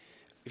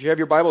If you have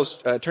your Bibles,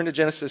 turn to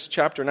Genesis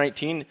chapter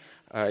 19.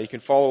 You can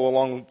follow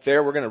along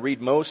there. We're going to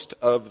read most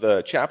of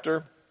the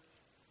chapter.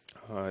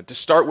 To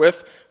start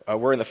with,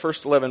 we're in the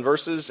first 11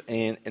 verses,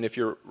 and if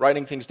you're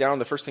writing things down,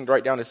 the first thing to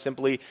write down is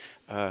simply,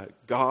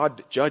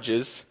 God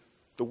judges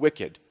the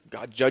wicked.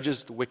 God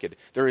judges the wicked.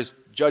 There is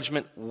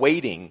judgment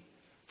waiting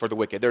for the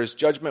wicked. There is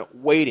judgment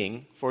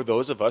waiting for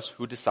those of us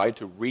who decide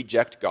to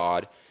reject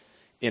God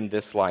in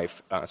this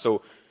life.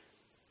 So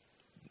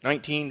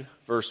 19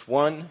 verse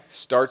 1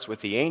 starts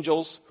with the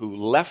angels who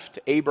left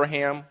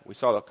Abraham. We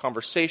saw the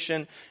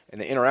conversation and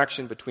the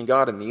interaction between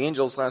God and the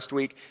angels last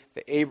week.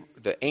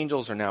 The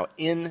angels are now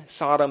in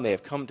Sodom. They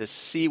have come to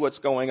see what's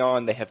going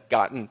on. They have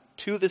gotten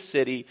to the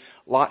city.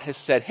 Lot has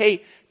said,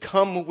 hey,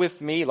 come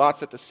with me.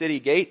 Lot's at the city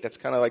gate. That's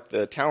kind of like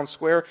the town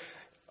square.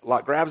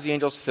 Lot grabs the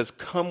angels, says,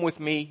 come with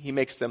me. He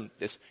makes them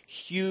this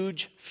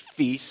huge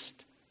feast.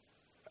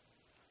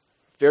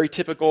 Very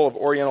typical of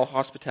Oriental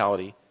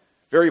hospitality.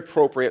 Very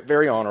appropriate,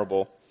 very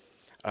honorable.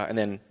 And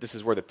then this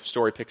is where the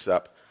story picks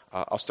up.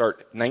 I'll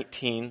start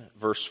 19,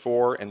 verse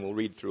 4, and we'll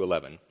read through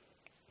 11.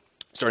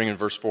 Starting in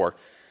verse 4.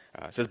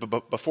 It says,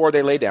 but before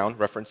they lay down,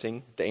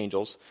 referencing the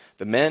angels,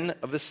 the men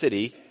of the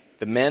city,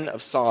 the men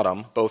of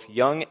Sodom, both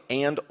young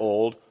and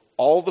old,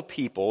 all the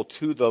people,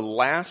 to the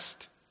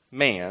last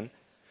man,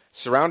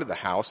 surrounded the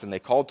house, and they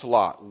called to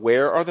Lot,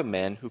 where are the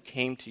men who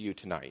came to you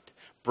tonight?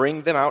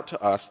 Bring them out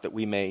to us that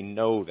we may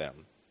know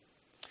them.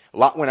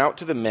 Lot went out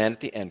to the men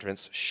at the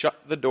entrance, shut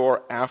the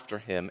door after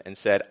him, and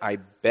said, I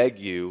beg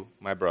you,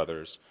 my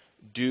brothers,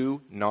 do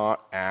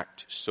not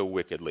act so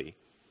wickedly.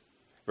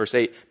 Verse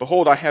 8,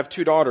 behold, I have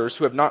 2 daughters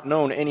who have not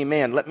known any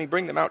man. Let me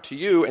bring them out to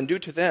you, and do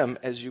to them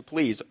as you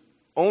please.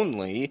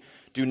 Only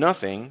do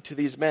nothing to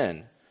these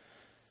men,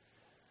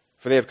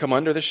 for they have come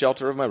under the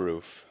shelter of my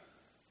roof.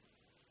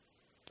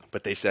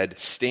 But they said,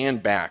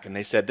 stand back. And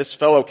they said, this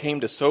fellow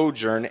came to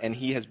sojourn, and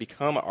he has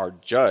become our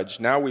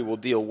judge. Now we will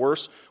deal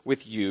worse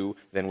with you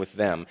than with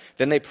them.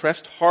 Then they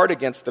pressed hard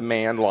against the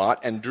man, Lot,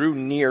 and drew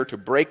near to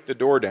break the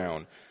door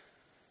down.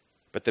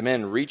 But the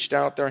men reached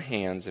out their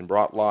hands and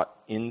brought Lot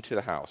into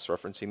the house,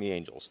 referencing the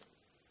angels.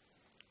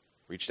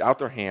 Reached out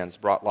their hands,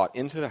 brought Lot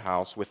into the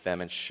house with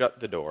them, and shut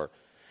the door.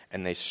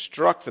 And they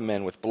struck the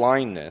men with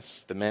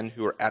blindness, the men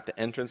who were at the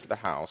entrance of the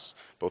house,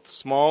 both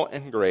small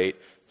and great,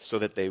 so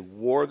that they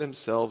wore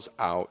themselves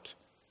out,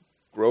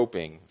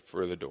 groping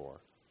for the door.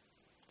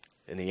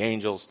 And the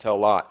angels tell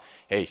Lot,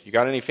 hey, you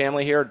got any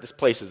family here? This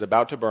place is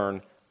about to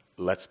burn.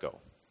 Let's go.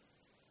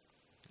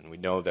 And we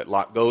know that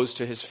Lot goes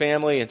to his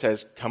family and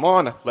says, come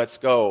on, let's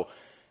go.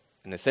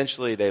 And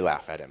essentially they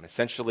laugh at him.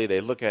 Essentially they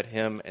look at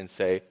him and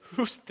say,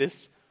 who's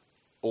this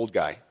old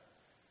guy?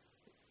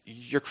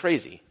 You're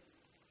crazy.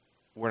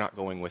 We're not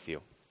going with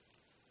you.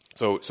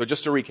 So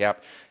just to recap,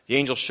 the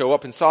angels show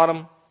up in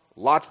Sodom.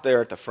 Lot's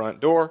there at the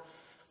front door.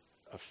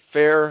 A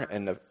fair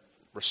and a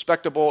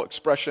respectable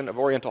expression of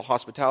Oriental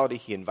hospitality.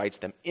 He invites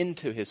them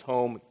into his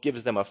home,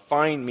 gives them a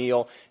fine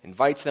meal,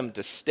 invites them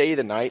to stay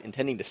the night,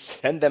 intending to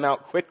send them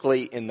out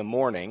quickly in the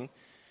morning.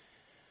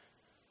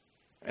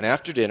 And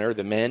after dinner,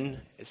 the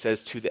men, it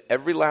says, to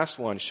every last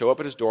one, show up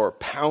at his door,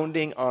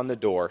 pounding on the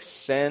door.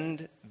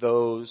 Send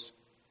those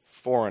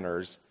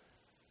foreigners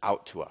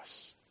out to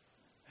us.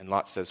 And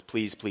Lot says,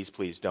 please, please,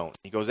 please don't.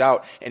 He goes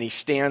out and he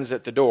stands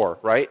at the door,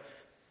 right?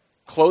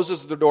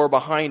 Closes the door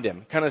behind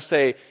him. Kind of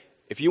say,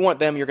 if you want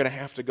them, you're going to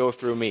have to go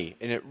through me.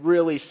 And it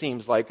really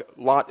seems like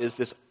Lot is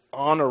this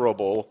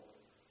honorable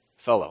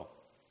fellow.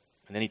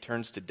 And then he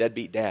turns to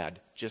deadbeat dad,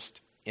 just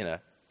in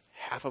a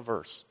half a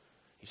verse.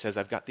 He says,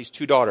 I've got these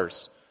 2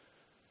 daughters.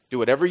 Do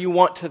whatever you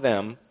want to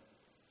them.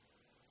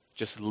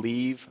 Just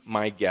leave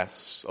my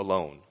guests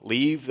alone.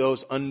 Leave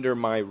those under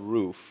my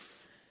roof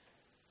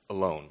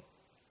alone.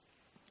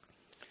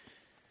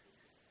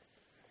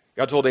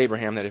 God told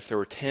Abraham that if there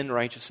were 10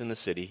 righteous in the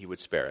city, he would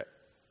spare it.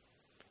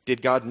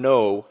 Did God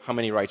know how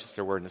many righteous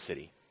there were in the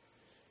city?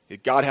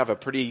 Did God have a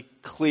pretty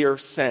clear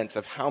sense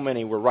of how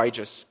many were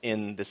righteous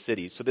in the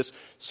city? So this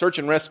search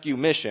and rescue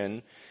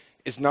mission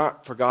is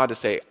not for God to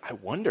say, I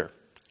wonder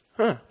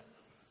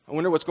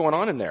what's going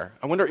on in there.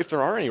 I wonder if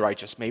there are any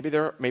righteous. Maybe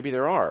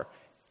there are.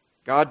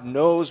 God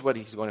knows what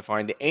he's going to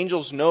find. The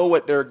angels know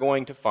what they're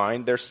going to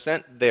find. They're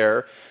sent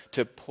there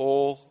to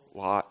pull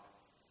Lot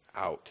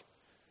out.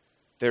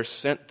 They're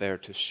sent there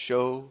to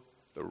show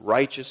the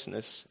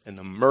righteousness and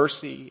the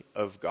mercy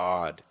of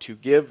God, to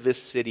give this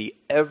city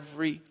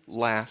every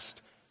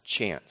last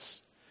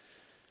chance.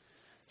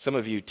 Some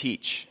of you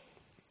teach,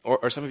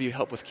 or some of you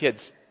help with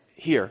kids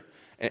here,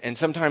 and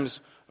sometimes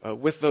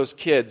with those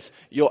kids,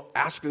 you'll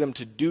ask them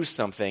to do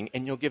something,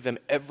 and you'll give them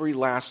every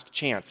last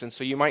chance. And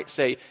so you might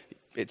say,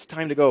 it's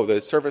time to go.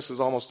 The service is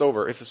almost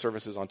over, if the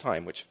service is on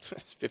time, which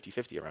is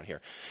 50-50 around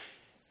here.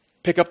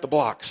 Pick up the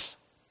blocks,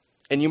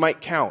 and you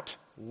might count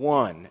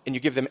 1, and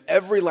you give them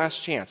every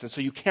last chance. And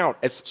so you count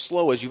as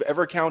slow as you've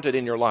ever counted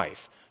in your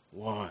life.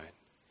 1,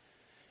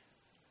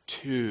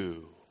 2,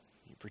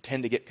 you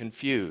pretend to get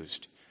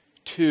confused.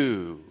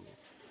 2,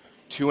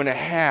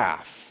 2.5,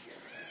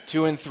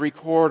 2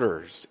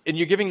 3/4. And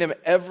you're giving them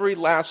every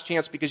last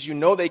chance because you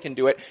know they can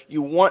do it.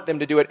 You want them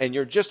to do it, and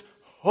you're just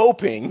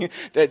hoping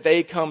that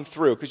they come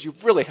through, because you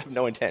really have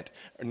no intent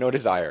or no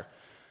desire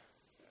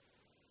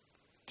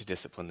to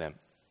discipline them.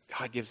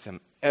 God gives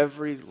them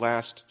every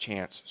last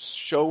chance,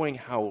 showing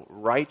how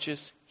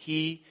righteous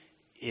He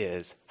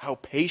is, how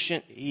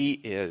patient He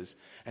is,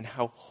 and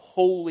how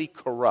wholly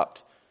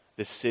corrupt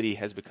this city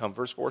has become.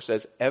 Verse 4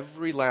 says,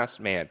 every last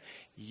man,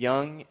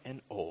 young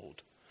and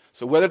old.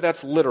 So whether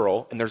that's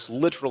literal, and there's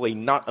literally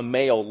not a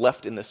male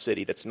left in the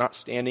city that's not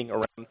standing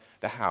around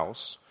the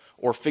house,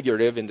 or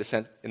figurative in the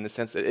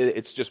sense that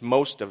it's just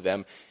most of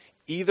them,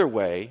 either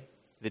way,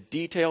 the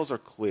details are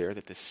clear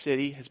that the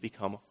city has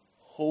become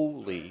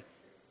wholly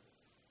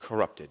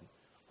corrupted.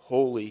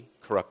 Wholly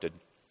corrupted.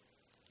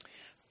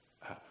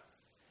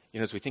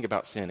 As we think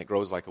about sin, it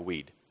grows like a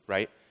weed,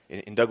 right?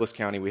 In Douglas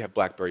County, we have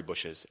blackberry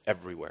bushes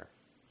everywhere.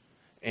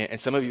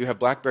 And some of you have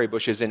blackberry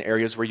bushes in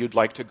areas where you'd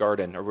like to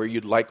garden or where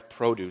you'd like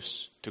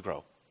produce to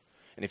grow.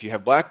 And if you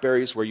have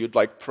blackberries where you'd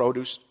like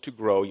produce to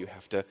grow, you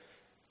have to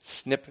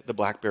snip the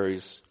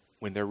blackberries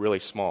when they're really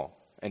small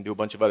and do a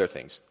bunch of other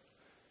things.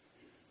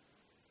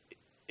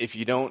 If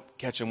you don't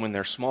catch them when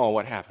they're small,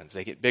 what happens?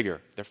 They get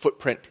bigger. Their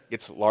footprint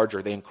gets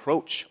larger. They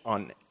encroach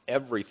on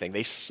everything.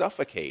 They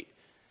suffocate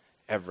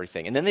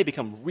everything. And then they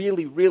become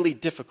really, really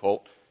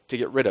difficult to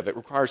get rid of. It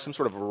requires some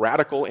sort of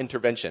radical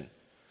intervention.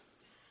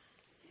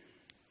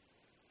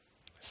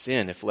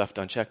 Sin, if left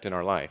unchecked in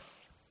our life,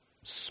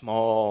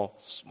 small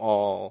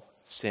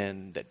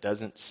sin that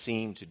doesn't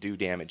seem to do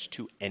damage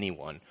to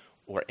anyone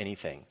or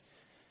anything,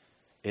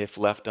 if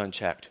left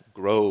unchecked,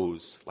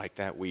 grows like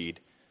that weed.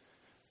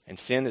 And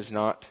sin is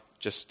not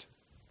just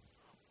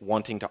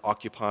wanting to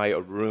occupy a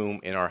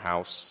room in our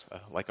house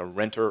like a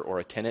renter or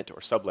a tenant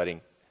or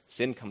subletting.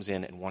 Sin comes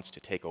in and wants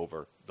to take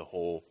over the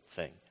whole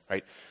thing,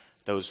 right?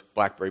 Those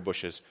blackberry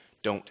bushes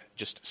don't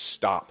just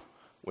stop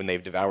when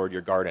they've devoured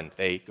your garden.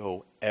 They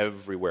go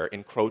everywhere,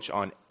 encroach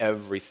on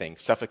everything,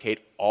 suffocate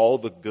all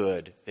the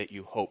good that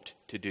you hoped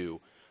to do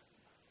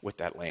with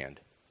that land.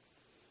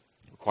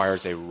 It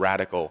requires a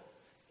radical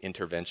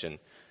intervention.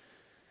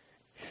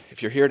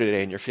 If you're here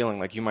today and you're feeling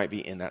like you might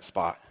be in that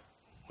spot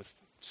with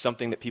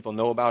something that people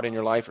know about in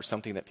your life or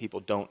something that people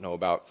don't know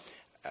about,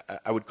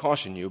 I would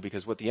caution you,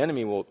 because what the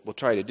enemy will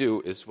try to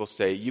do is will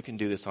say, you can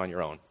do this on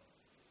your own.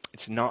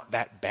 It's not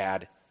that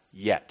bad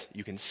yet.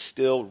 You can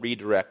still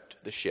redirect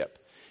the ship.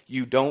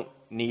 You don't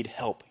need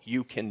help.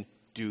 You can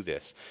do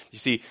this. You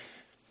see,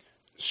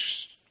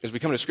 as we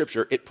come to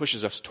Scripture, it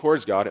pushes us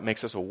towards God. It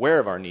makes us aware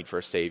of our need for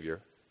a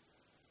Savior.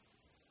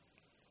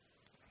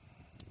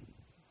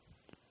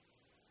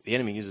 The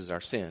enemy uses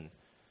our sin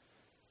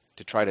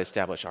to try to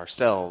establish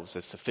ourselves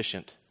as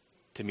sufficient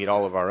to meet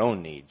all of our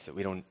own needs, that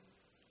we don't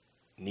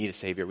need a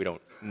Savior, we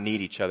don't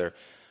need each other.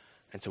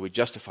 And so we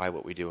justify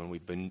what we do, and we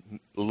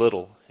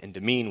belittle and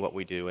demean what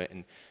we do.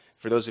 And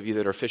for those of you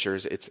that are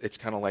fishers, it's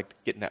kind of like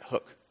getting that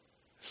hook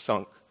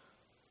sunk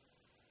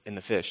in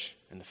the fish.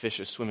 And the fish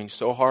is swimming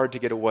so hard to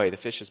get away. The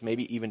fish is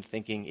maybe even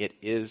thinking it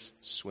is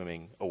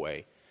swimming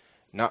away,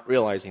 not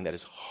realizing that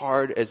as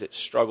hard as it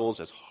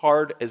struggles, as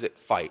hard as it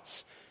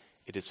fights,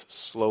 it is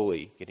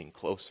slowly getting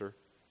closer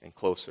and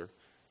closer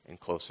and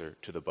closer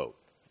to the boat,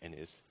 and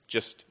is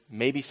just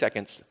maybe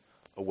seconds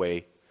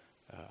away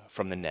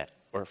from the net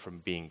or from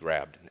being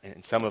grabbed.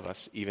 And some of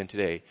us, even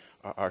today,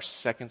 are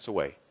seconds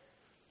away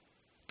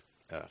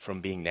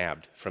from being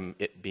nabbed, from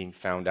it being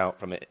found out,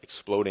 from it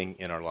exploding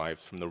in our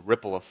lives, from the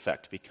ripple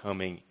effect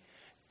becoming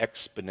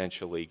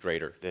exponentially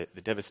greater,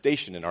 the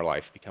devastation in our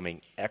life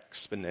becoming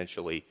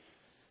exponentially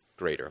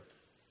greater.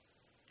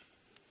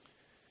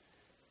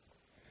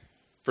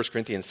 1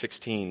 Corinthians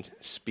 16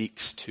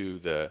 speaks to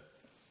the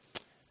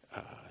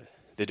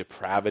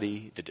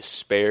depravity, the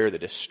despair, the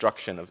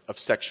destruction of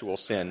sexual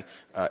sin.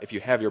 If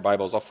you have your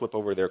Bibles, I'll flip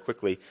over there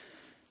quickly.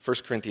 1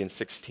 Corinthians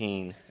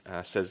 16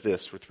 says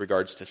this with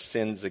regards to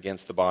sins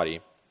against the body,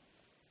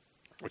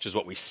 which is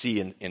what we see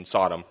in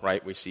Sodom,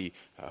 right? We see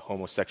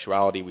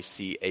homosexuality. We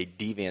see a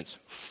deviance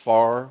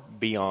far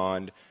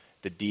beyond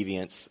the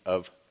deviance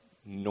of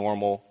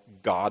normal,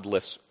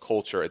 godless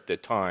culture at the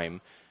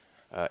time,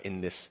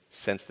 in this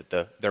sense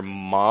that they're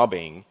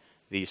mobbing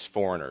these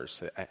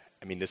foreigners.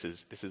 I mean, this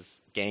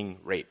is gang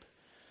rape.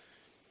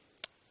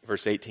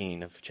 Verse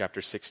 18 of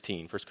chapter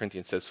 16, 1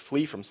 Corinthians says,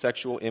 "Flee from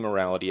sexual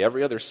immorality.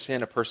 Every other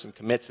sin a person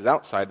commits is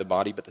outside the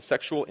body, but the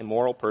sexual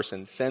immoral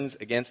person sins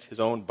against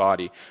his own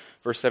body."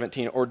 Verse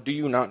 17, "Or do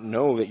you not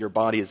know that your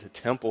body is a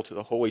temple to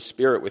the Holy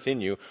Spirit within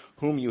you,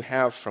 whom you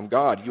have from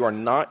God? You are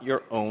not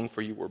your own,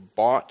 for you were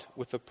bought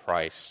with a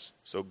price.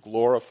 So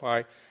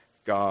glorify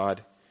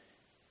God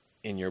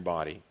in your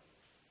body."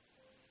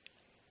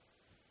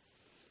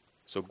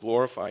 So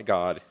glorify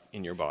God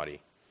in your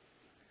body.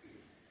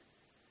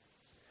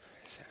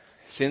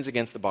 Sins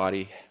against the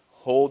body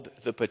hold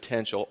the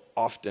potential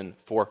often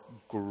for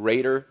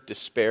greater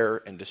despair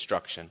and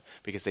destruction,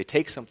 because they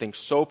take something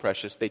so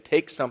precious, they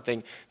take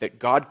something that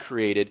God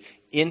created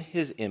in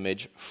His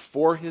image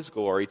for His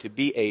glory, to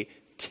be a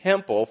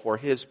temple for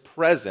His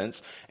presence,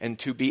 and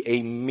to be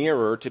a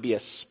mirror, to be a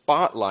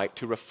spotlight,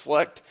 to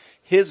reflect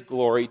His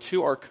glory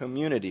to our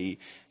community,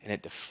 and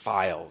it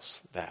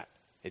defiles that.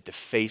 It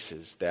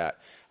defaces that.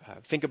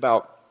 Think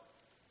about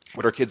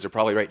what our kids are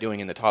probably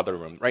doing in the toddler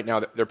room. Right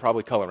now, they're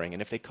probably coloring.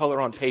 And if they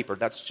color on paper,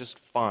 that's just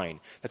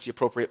fine. That's the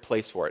appropriate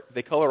place for it. If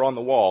they color on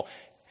the wall,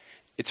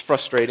 it's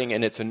frustrating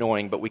and it's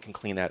annoying, but we can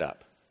clean that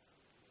up.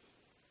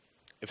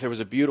 If there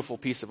was a beautiful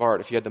piece of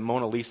art, if you had the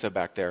Mona Lisa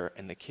back there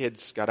and the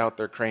kids got out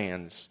their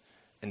crayons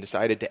and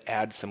decided to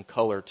add some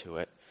color to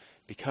it,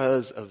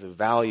 because of the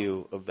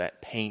value of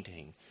that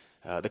painting,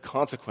 the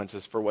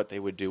consequences for what they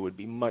would do would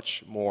be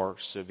much more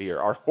severe.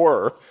 Our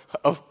horror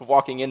of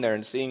walking in there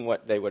and seeing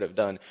what they would have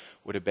done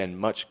would have been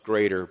much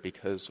greater,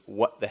 because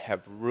what they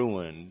have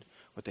ruined,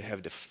 what they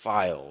have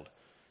defiled,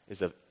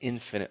 is of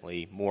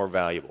infinitely more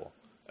value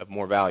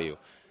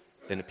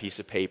than a piece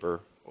of paper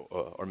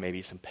or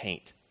maybe some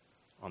paint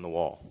on the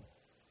wall.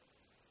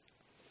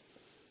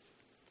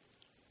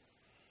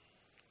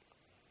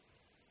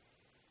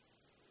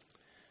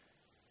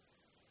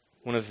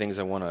 One of the things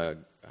I want to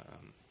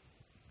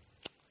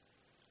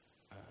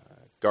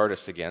guard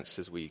us against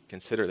as we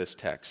consider this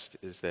text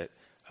is that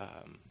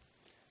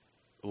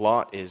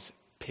Lot is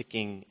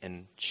picking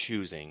and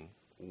choosing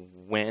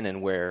when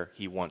and where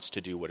he wants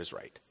to do what is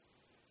right.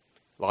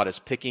 Lot is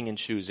picking and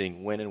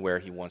choosing when and where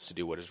he wants to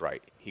do what is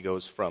right. He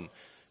goes from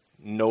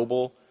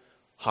noble,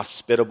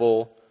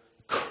 hospitable,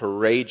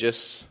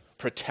 courageous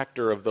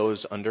protector of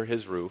those under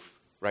his roof,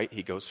 right?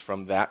 He goes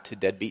from that to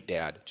deadbeat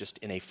dad just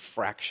in a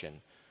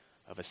fraction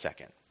of a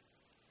second.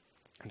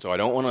 And so I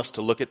don't want us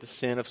to look at the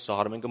sin of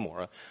Sodom and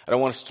Gomorrah. I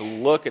don't want us to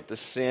look at the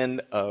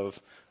sin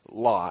of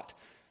Lot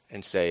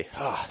and say,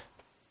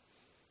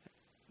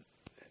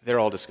 they're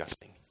all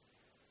disgusting.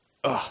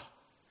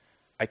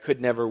 I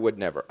could never, would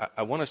never.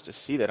 I want us to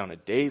see that on a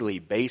daily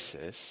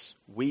basis,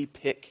 we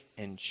pick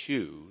and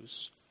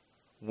choose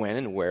when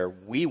and where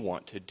we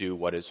want to do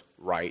what is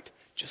right,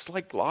 just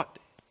like Lot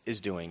is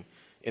doing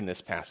in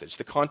this passage.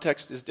 The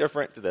context is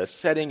different, the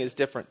setting is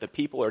different, the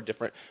people are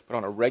different, but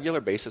on a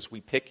regular basis,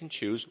 we pick and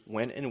choose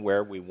when and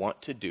where we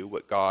want to do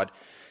what God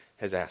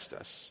has asked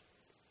us.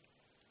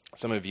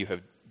 Some of you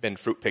have been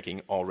fruit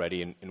picking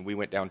already, and we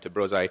went down to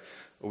Brozai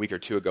a week or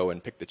two ago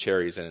and picked the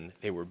cherries, and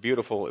they were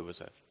beautiful. It was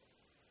a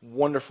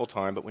wonderful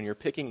time, but when you're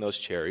picking those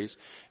cherries,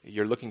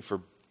 you're looking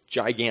for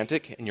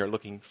gigantic and you're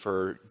looking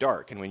for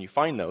dark, and when you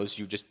find those,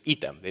 you just eat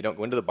them. They don't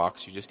go into the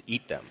box, you just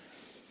eat them.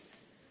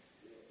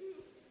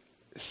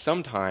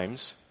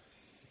 Sometimes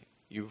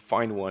you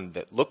find one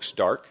that looks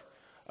dark,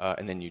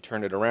 and then you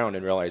turn it around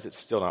and realize it's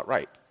still not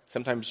ripe.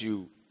 Sometimes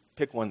you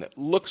pick one that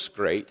looks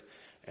great,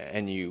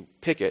 and you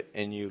pick it,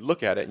 and you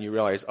look at it, and you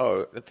realize,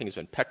 oh, that thing has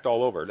been pecked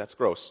all over. That's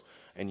gross.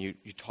 And you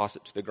toss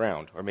it to the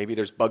ground. Or maybe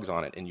there's bugs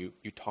on it, and you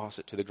toss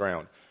it to the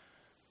ground.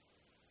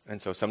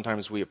 And so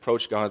sometimes we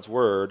approach God's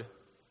Word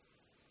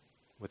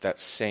with that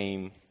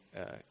same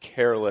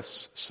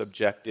careless,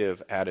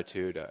 subjective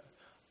attitude.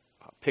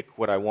 I'll pick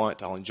what I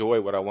want. I'll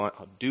enjoy what I want.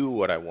 I'll do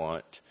what I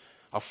want.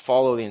 I'll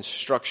follow the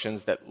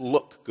instructions that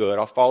look good.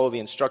 I'll follow the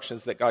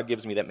instructions that God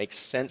gives me that make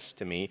sense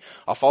to me.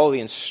 I'll follow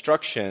the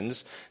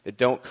instructions that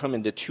don't come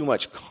into too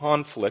much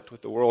conflict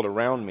with the world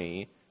around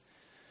me,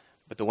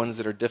 but the ones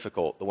that are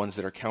difficult, the ones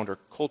that are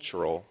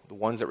countercultural, the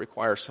ones that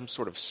require some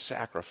sort of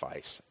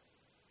sacrifice.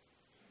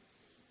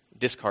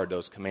 Discard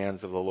those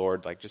commands of the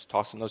Lord, like just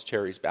tossing those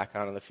cherries back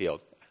out in the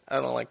field. I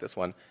don't like this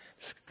one.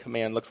 This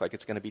command looks like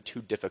it's going to be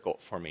too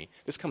difficult for me.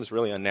 This comes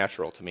really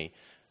unnatural to me.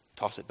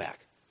 Toss it back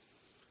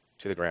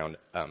to the ground.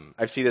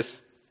 I see this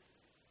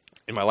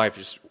in my life,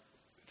 just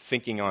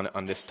thinking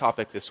on this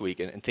topic this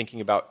week and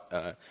thinking about,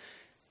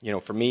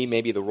 for me,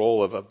 maybe the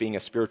role of being a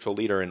spiritual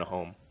leader in a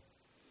home,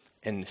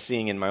 and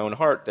seeing in my own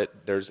heart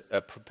that there's a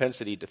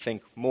propensity to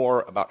think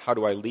more about how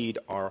do I lead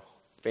our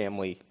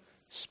family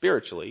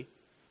spiritually,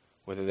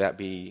 whether that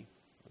be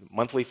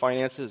monthly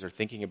finances or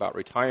thinking about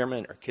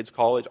retirement or kids'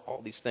 college,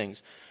 all these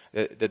things,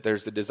 that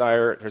there's the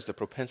desire, there's the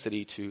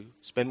propensity to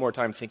spend more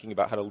time thinking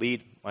about how to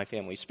lead my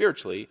family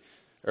spiritually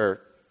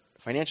or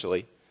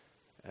financially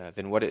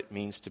than what it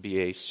means to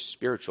be a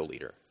spiritual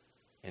leader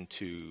and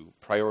to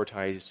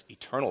prioritize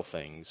eternal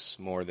things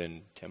more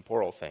than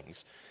temporal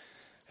things.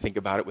 Think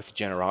about it with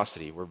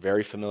generosity. We're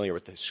very familiar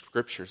with the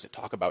scriptures that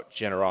talk about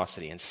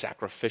generosity and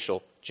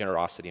sacrificial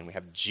generosity, and we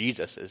have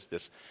Jesus as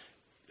this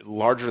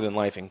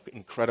larger-than-life,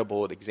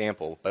 incredible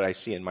example. But I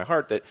see in my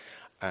heart that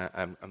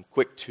I'm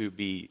quick to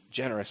be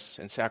generous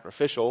and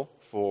sacrificial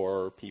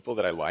for people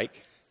that I like,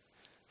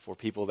 for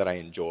people that I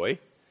enjoy,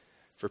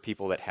 for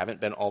people that haven't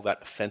been all that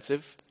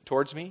offensive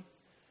towards me.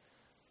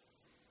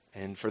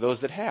 And for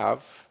those that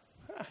have,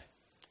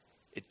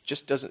 it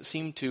just doesn't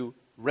seem to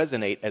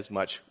resonate as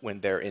much when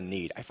they're in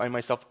need. I find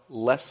myself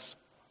less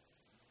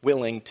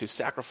willing to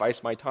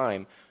sacrifice my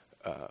time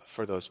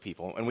for those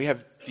people. And we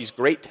have these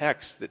great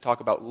texts that talk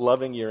about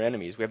loving your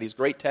enemies. We have these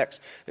great texts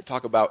that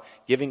talk about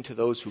giving to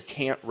those who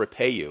can't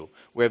repay you.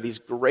 We have these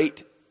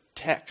great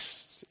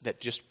texts that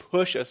just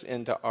push us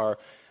into our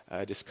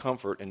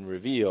discomfort and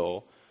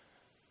reveal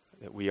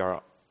that we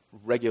are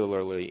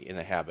regularly in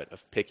the habit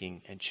of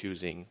picking and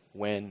choosing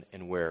when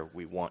and where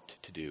we want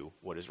to do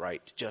what is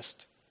right,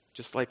 just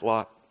like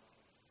Lot.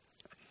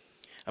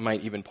 I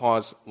might even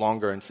pause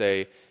longer and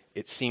say,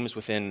 it seems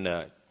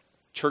within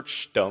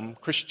churchdom,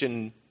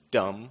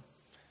 Christendom,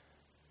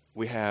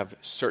 we have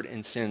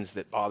certain sins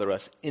that bother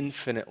us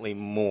infinitely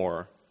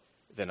more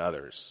than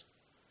others.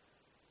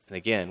 And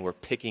again, we're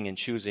picking and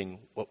choosing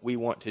what we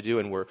want to do,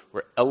 and we're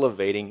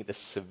elevating the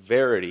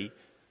severity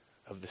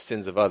of the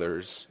sins of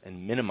others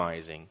and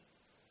minimizing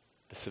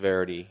the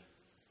severity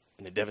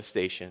and the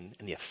devastation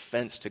and the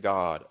offense to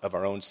God of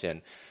our own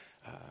sin.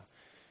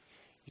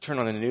 You turn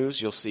on the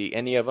news, you'll see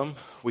any of them.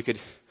 We could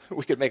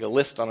make a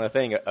list on a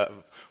thing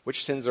of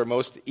which sins are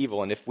most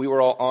evil, and if we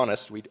were all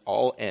honest, we'd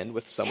all end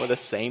with some of the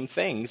same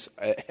things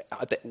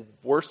at the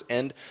worst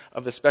end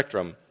of the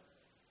spectrum.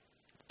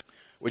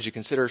 Would you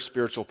consider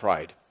spiritual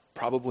pride?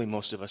 Probably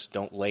most of us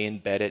don't lay in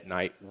bed at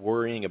night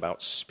worrying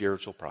about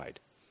spiritual pride.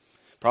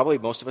 Probably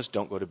most of us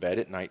don't go to bed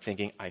at night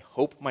thinking, I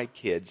hope my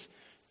kids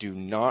do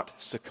not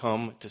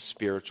succumb to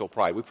spiritual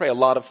pride. We pray a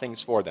lot of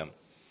things for them.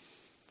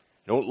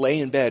 Don't lay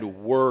in bed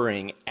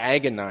worrying,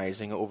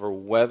 agonizing over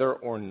whether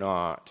or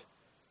not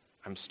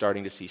I'm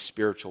starting to see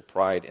spiritual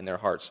pride in their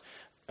hearts.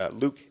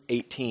 Luke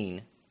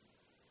 18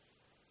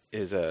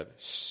 is a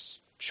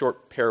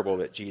short parable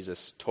that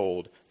Jesus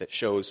told that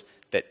shows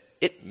that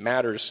it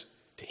matters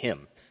to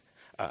him.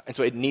 And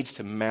so it needs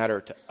to matter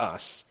to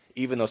us,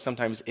 even though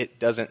sometimes it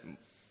doesn't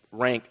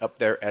rank up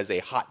there as a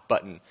hot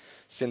button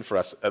sin for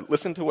us.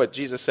 Listen to what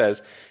Jesus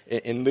says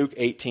in Luke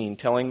 18,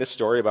 telling the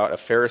story about a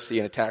Pharisee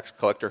and a tax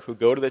collector who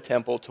go to the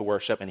temple to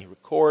worship, and he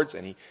records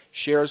and he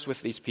shares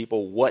with these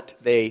people what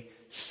they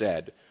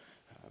said.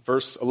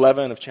 Verse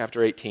 11 of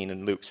chapter 18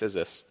 in Luke says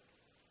this.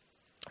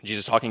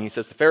 Jesus talking, he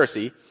says, the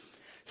Pharisee,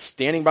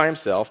 standing by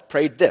himself,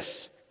 prayed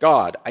this,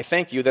 God, I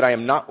thank you that I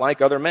am not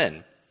like other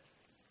men,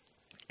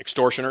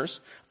 extortioners,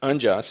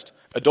 unjust,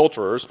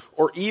 adulterers,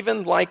 or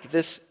even like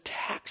this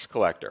tax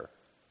collector.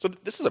 So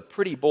this is a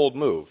pretty bold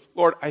move.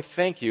 Lord, I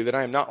thank you that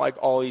I am not like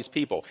all these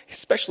people,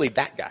 especially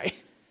that guy.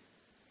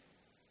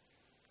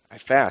 I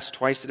fast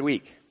twice a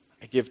week.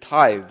 I give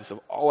tithes of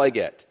all I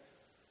get.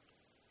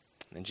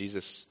 And then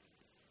Jesus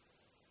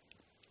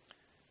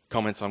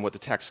comments on what the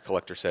tax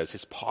collector says,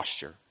 his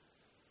posture.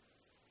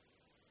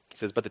 He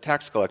says, but the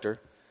tax collector,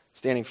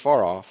 standing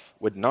far off,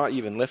 would not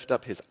even lift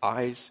up his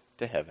eyes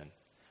to heaven,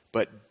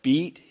 but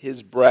beat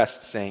his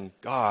breast, saying,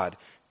 God,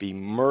 be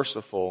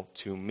merciful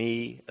to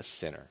me, a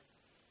sinner.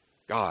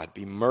 God,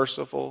 be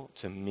merciful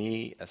to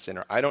me, a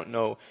sinner. I don't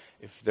know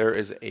if there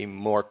is a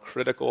more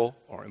critical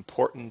or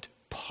important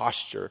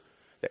posture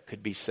that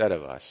could be said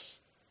of us.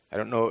 I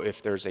don't know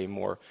if there's a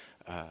more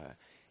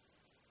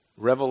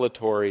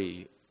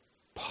revelatory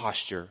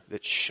posture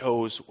that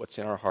shows what's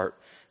in our heart.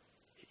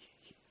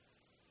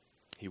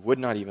 He would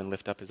not even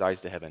lift up his eyes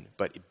to heaven,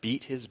 but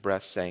beat his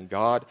breast, saying,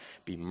 God,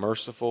 be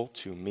merciful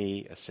to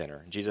me, a sinner.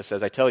 And Jesus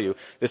says, I tell you,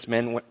 this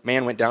man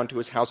went down to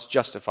his house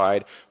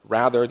justified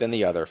rather than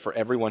the other. For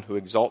everyone who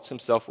exalts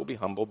himself will be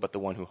humbled, but the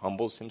one who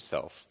humbles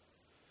himself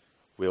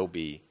will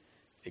be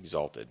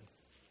exalted.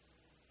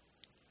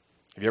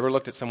 Have you ever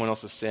looked at someone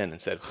else's sin and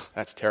said,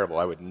 that's terrible,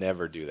 I would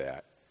never do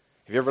that?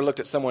 Have you ever looked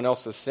at someone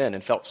else's sin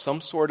and felt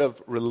some sort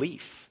of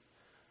relief?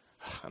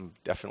 I'm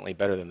definitely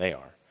better than they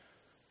are.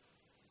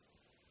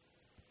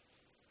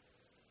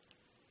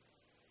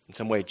 In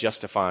some way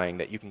justifying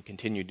that you can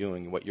continue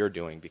doing what you're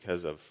doing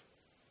because of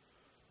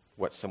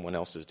what someone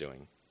else is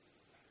doing.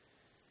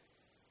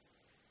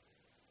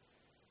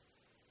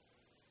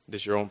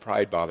 Does your own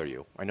pride bother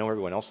you? I know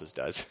everyone else's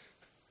does.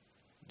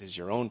 Does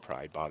your own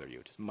pride bother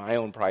you? Does my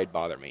own pride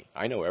bother me?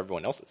 I know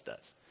everyone else's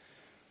does.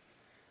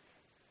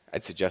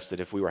 I'd suggest that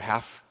if we were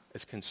half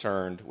as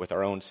concerned with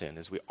our own sin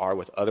as we are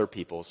with other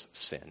people's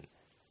sin,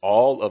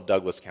 all of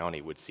Douglas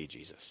County would see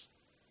Jesus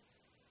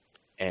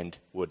and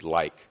would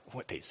like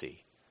what they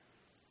see.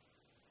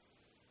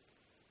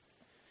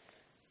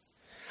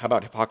 How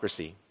about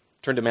hypocrisy?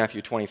 Turn to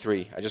Matthew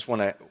 23. I just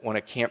want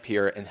to camp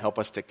here and help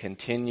us to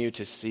continue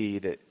to see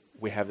that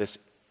we have this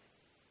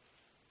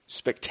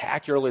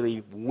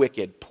spectacularly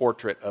wicked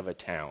portrait of a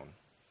town.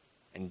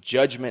 And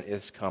judgment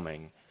is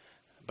coming,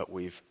 but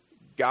we've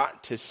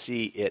got to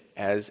see it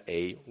as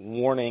a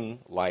warning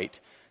light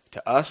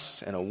to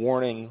us and a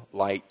warning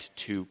light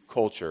to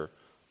culture,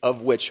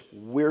 of which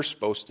we're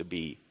supposed to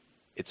be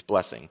its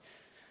blessing.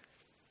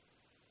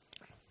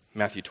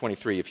 Matthew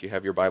 23, if you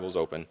have your Bibles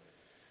open.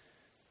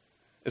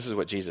 This is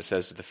what Jesus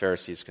says to the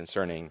Pharisees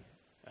concerning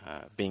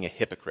being a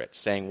hypocrite,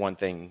 saying one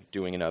thing,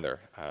 doing another,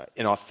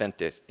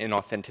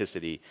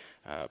 inauthenticity,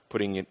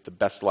 putting the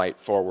best light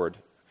forward.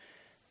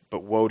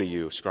 But woe to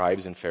you,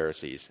 scribes and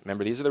Pharisees.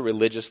 Remember, these are the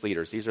religious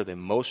leaders. These are the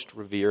most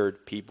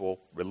revered people,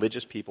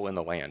 religious people in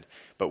the land.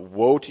 But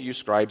woe to you,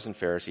 scribes and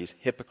Pharisees,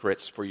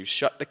 hypocrites, for you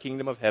shut the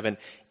kingdom of heaven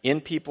in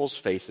people's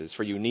faces,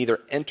 for you neither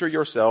enter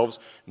yourselves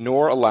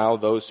nor allow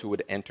those who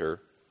would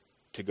enter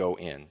to go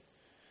in.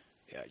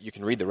 You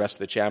can read the rest of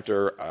the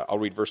chapter. I'll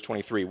read verse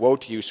 23. Woe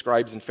to you,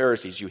 scribes and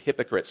Pharisees, you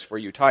hypocrites, for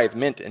you tithe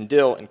mint and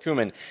dill and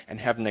cumin, and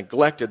have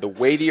neglected the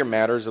weightier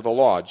matters of the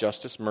law,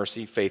 justice,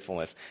 mercy,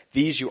 faithfulness.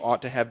 These you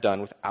ought to have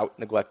done without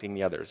neglecting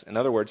the others. In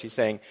other words, he's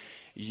saying,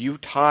 you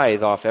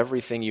tithe off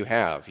everything you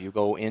have. You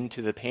go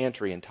into the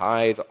pantry and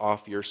tithe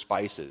off your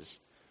spices.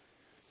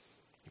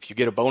 If you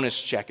get a bonus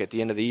check at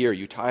the end of the year,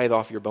 you tithe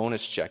off your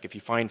bonus check. If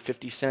you find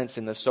 50 cents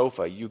in the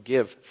sofa, you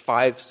give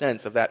 5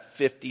 cents of that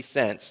 50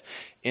 cents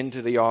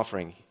into the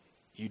offering.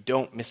 You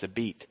don't miss a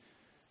beat.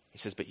 He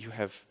says, but you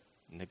have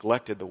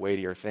neglected the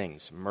weightier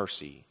things,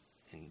 mercy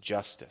and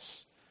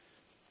justice.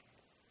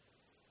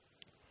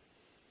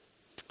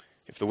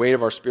 If the weight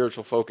of our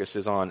spiritual focus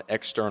is on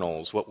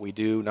externals, what we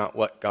do, not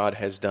what God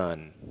has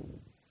done.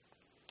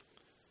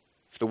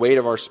 If the weight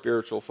of our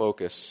spiritual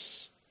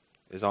focus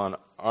is on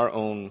our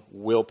own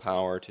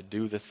willpower to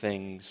do the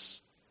things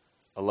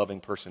a loving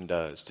person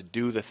does, to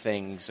do the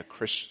things a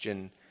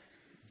Christian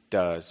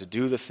does, to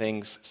do the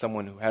things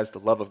someone who has the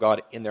love of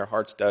God in their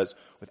hearts does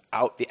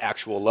without the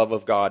actual love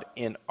of God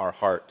in our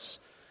hearts.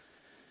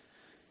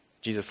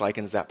 Jesus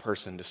likens that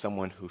person to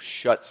someone who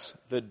shuts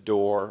the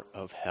door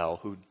of hell,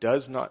 who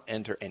does not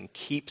enter and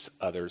keeps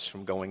others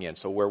from going in.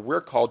 So where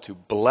we're called to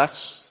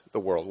bless the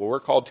world, where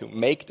we're called to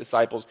make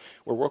disciples,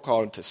 where we're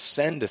called to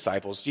send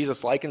disciples,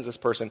 Jesus likens this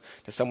person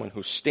to someone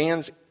who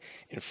stands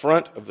in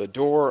front of the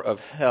door of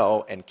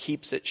hell and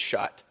keeps it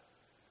shut,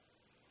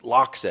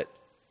 locks it,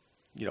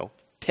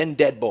 10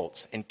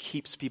 deadbolts, and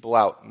keeps people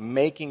out,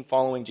 making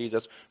following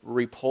Jesus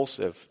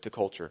repulsive to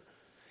culture,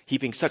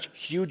 heaping such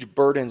huge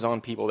burdens on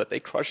people that they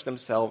crush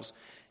themselves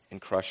and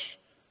crush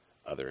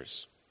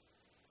others.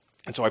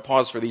 And so I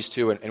pause for these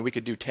two, and we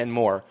could do 10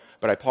 more,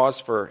 but I pause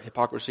for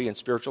hypocrisy and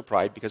spiritual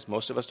pride because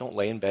most of us don't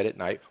lay in bed at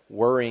night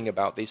worrying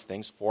about these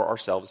things for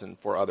ourselves and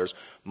for others.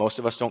 Most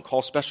of us don't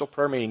call special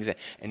prayer meetings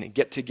and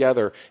get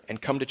together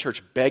and come to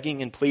church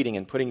begging and pleading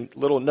and putting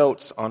little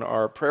notes on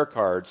our prayer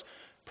cards.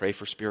 Pray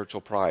for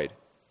spiritual pride.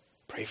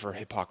 Pray for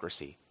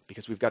hypocrisy,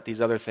 because we've got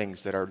these other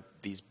things that are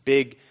these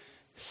big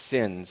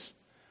sins,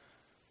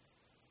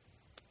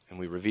 and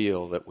we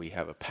reveal that we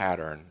have a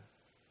pattern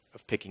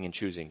of picking and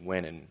choosing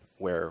when and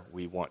where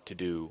we want to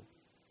do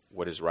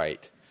what is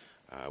right.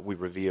 We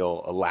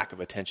reveal a lack of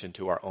attention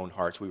to our own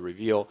hearts. We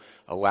reveal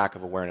a lack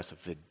of awareness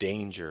of the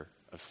danger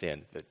of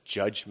sin, that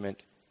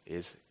judgment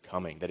is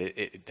coming, that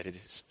it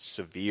is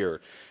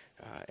severe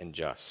and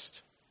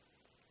just.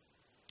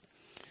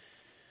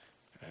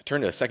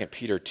 Turn to 2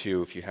 Peter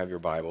 2 if you have your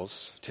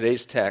Bibles.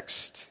 Today's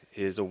text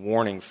is a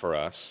warning for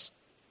us,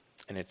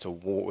 and it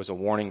was a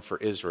warning for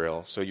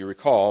Israel. So you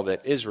recall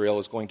that Israel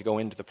is going to go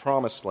into the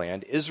promised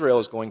land. Israel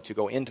is going to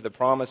go into the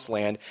promised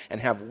land and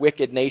have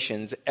wicked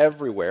nations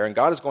everywhere. And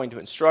God is going to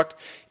instruct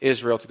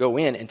Israel to go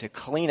in and to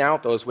clean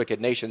out those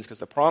wicked nations because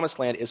the promised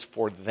land is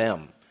for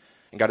them.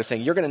 And God is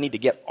saying, you're going to need to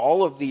get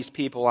all of these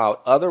people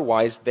out.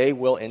 Otherwise, they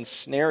will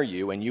ensnare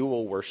you and you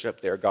will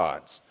worship their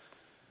gods.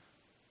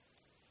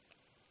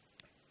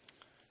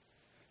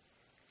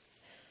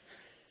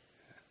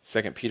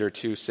 2 Peter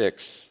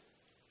 2:6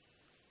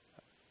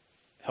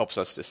 helps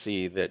us to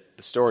see that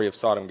the story of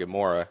Sodom and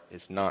Gomorrah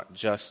is not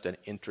just an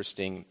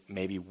interesting,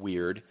 maybe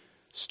weird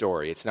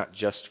story. It's not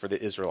just for the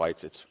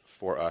Israelites, it's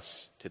for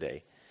us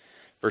today.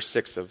 Verse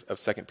 6 of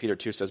 2 Peter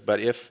 2 says,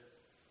 but if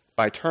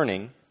by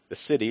turning the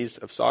cities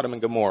of Sodom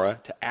and Gomorrah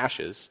to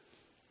ashes,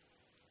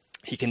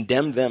 he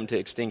condemned them to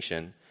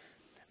extinction,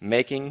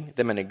 making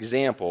them an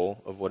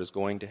example of what is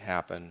going to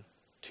happen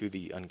to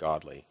the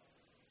ungodly.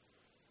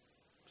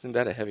 Isn't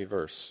that a heavy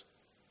verse?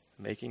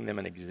 Making them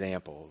an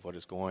example of what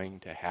is going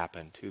to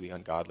happen to the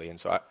ungodly. And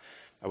so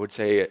I would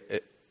say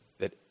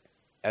that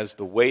as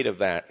the weight of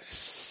that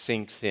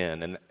sinks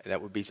in, and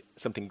that would be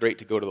something great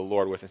to go to the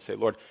Lord with and say,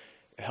 Lord,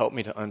 help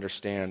me to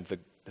understand the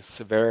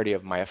severity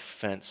of my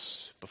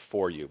offense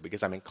before you,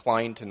 because I'm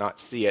inclined to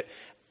not see it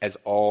as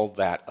all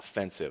that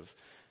offensive.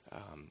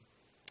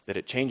 That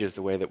it changes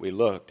the way that we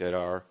look at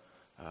our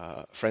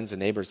friends and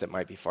neighbors that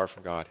might be far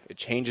from God. It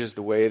changes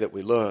the way that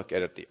we look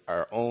at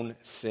our own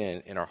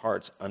sin in our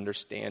hearts,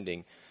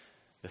 understanding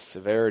the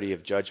severity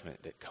of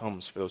judgment that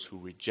comes for those who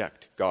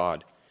reject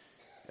God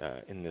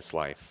in this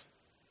life.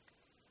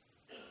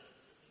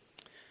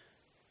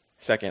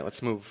 Second,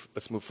 let's move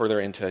further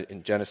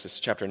in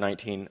Genesis chapter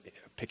 19,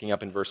 picking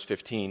up in verse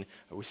 15.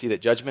 We see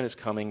that judgment is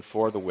coming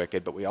for the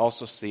wicked, but we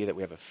also see that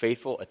we have a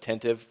faithful,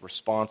 attentive,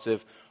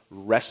 responsive,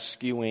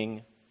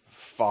 rescuing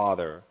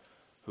Father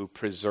who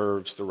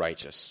preserves the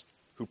righteous.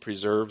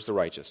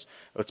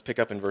 Let's pick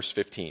up in verse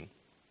 15.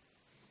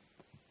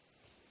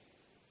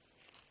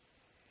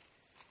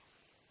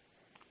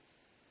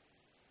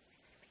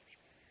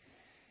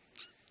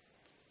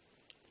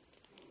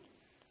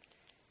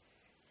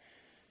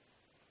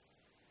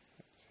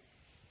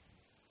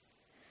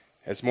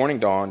 As morning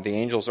dawned, the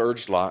angels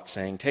urged Lot,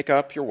 saying, take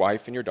up your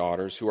wife and your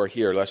daughters who are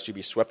here, lest you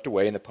be swept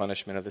away in the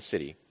punishment of the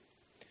city.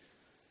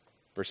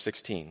 Verse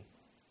 16.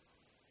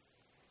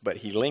 But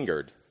he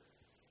lingered.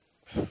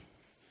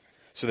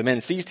 So the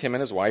men seized him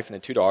and his wife and the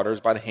 2 daughters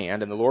by the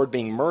hand, and the Lord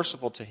being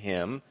merciful to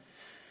him,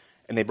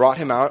 and they brought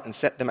him out and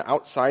set them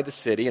outside the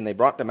city, and they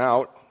brought them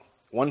out.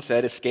 One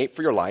said, escape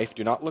for your life,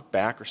 do not look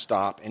back or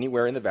stop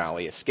anywhere in the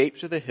valley, escape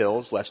to the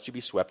hills, lest you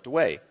be swept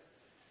away.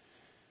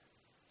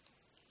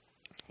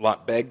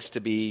 Lot begs to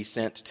be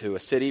sent to a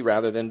city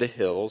rather than to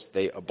hills.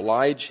 They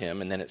oblige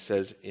him, and then it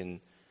says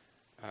in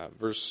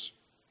verse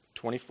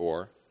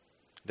 24,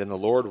 Then the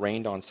Lord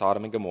rained on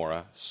Sodom and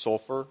Gomorrah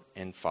sulfur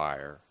and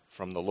fire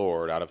from the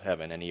Lord out of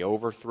heaven, and he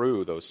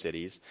overthrew those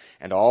cities,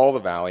 and all the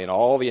valley, and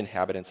all the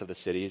inhabitants of the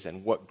cities,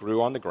 and what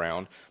grew on the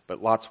ground.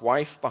 But Lot's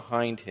wife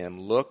behind him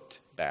looked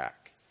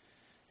back,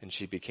 and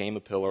she became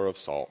a pillar of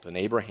salt. And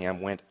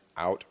Abraham went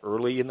out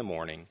early in the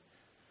morning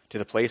to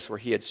the place where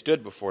he had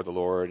stood before the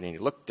Lord, and he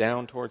looked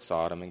down toward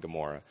Sodom and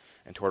Gomorrah,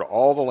 and toward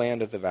all the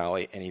land of the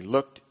valley, and he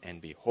looked,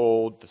 and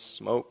behold, the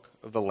smoke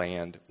of the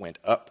land went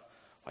up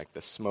like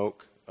the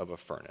smoke of a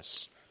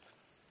furnace.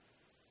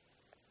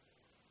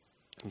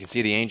 You can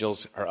see the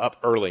angels are up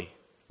early.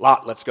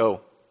 Lot, let's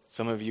go.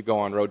 Some of you go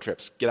on road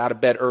trips. Get out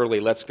of bed early,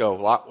 let's go.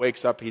 Lot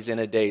wakes up, he's in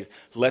a daze.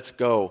 Let's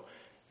go.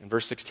 And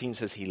verse 16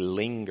 says he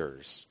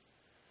lingers.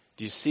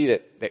 Do you see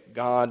that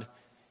God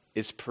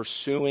is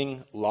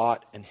pursuing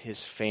Lot and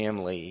his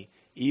family,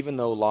 even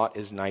though Lot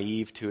is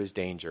naive to his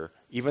danger,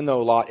 even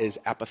though Lot is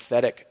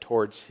apathetic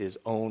towards his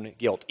own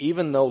guilt,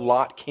 even though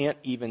Lot can't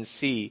even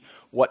see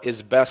what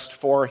is best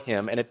for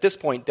him, and at this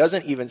point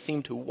doesn't even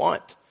seem to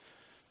want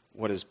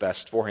what is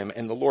best for him,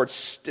 and the Lord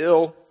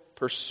still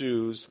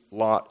pursues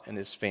Lot and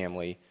his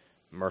family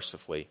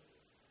mercifully,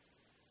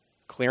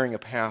 clearing a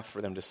path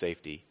for them to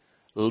safety,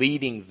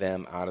 leading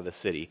them out of the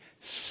city,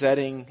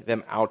 setting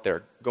them out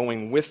there,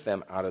 going with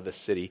them out of the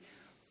city,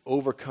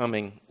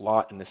 overcoming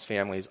Lot and his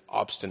family's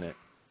obstinate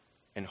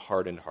and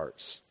hardened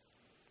hearts.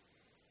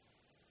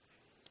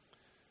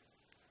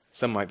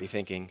 Some might be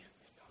thinking,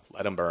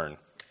 let them burn.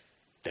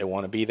 They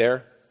want to be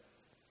there?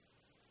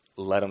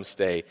 Let them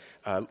stay.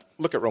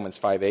 Look at Romans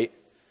 5:8.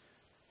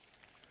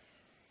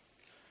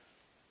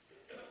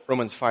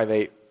 Romans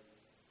 5:8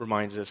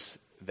 reminds us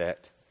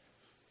that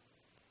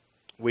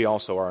we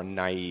also are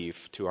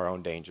naive to our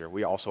own danger.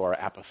 We also are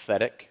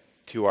apathetic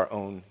to our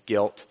own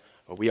guilt.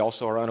 We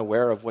also are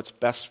unaware of what's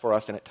best for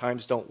us and at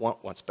times don't want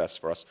what's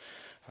best for us.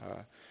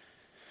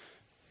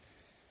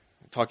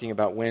 Talking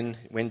about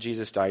when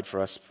Jesus died for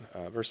us,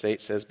 verse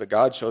 8 says, "But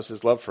God shows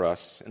his love for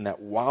us in that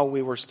while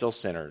we were still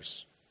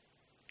sinners,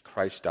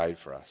 Christ died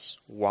for us."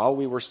 While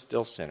we were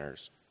still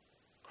sinners,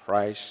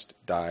 Christ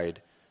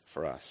died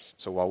for us.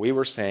 So while we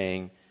were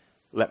saying,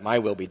 let my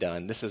will be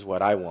done, this is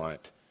what I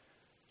want,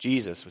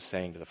 Jesus was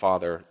saying to the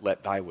Father,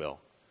 let thy will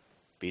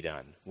be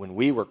done. When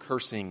we were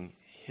cursing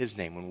his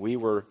name, when we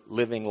were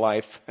living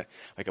life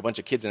like a bunch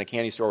of kids in a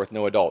candy store with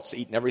no adults,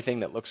 eating everything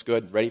that looks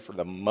good, ready for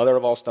the mother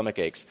of all stomach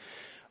aches,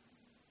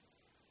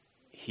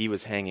 he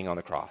was hanging on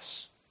the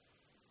cross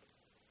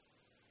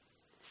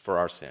for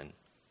our sin.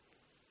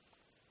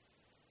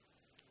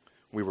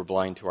 We were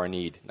blind to our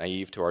need,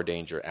 naive to our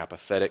danger,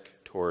 apathetic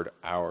toward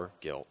our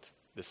guilt.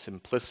 The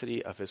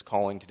simplicity of his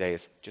calling today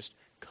is just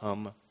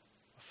come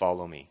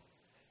follow me.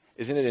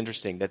 Isn't it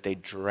interesting that they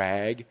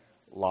drag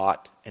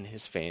Lot and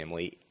his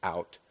family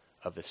out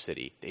of the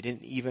city? They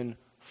didn't even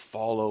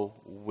follow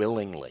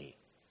willingly.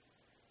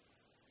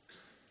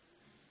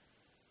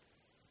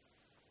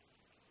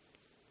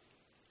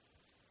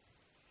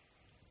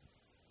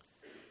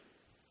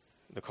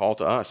 The call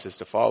to us is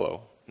to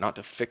follow, not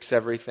to fix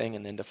everything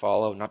and then to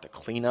follow, not to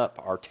clean up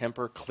our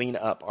temper, clean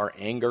up our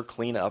anger,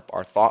 clean up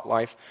our thought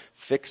life,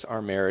 fix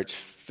our marriage,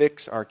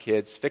 fix our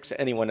kids, fix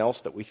anyone else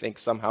that we think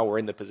somehow we're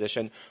in the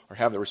position or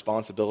have the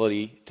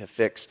responsibility to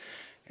fix.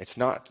 It's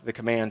not the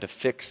command to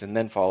fix and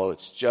then follow.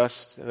 It's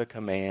just the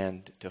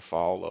command to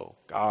follow.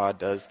 God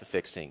does the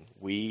fixing.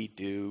 We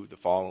do the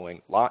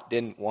following. Lot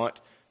didn't want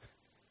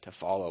to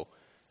follow.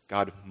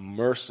 God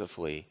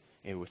mercifully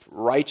and with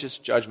righteous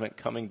judgment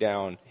coming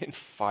down in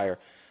fire,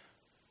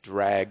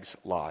 drags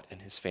Lot and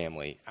his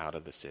family out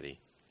of the city.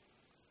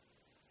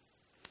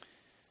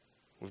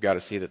 We've got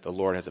to see that the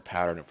Lord has a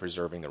pattern of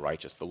preserving the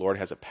righteous. The Lord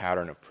has a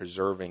pattern of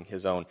preserving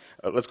his own.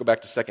 Let's go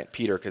back to 2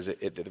 Peter because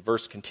the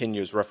verse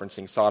continues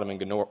referencing Sodom and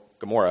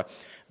Gomorrah.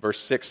 Verse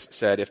 6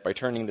 said, "If by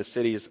turning the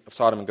cities of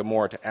Sodom and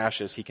Gomorrah to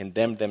ashes, he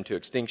condemned them to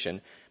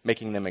extinction,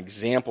 making them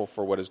example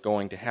for what is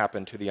going to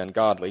happen to the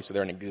ungodly." So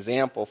they're an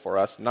example for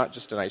us, not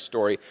just a nice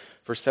story.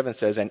 Verse 7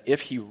 says, "And if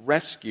he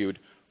rescued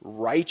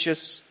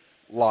righteous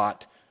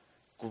Lot,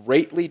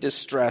 greatly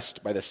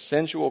distressed by the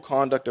sensual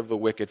conduct of the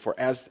wicked, for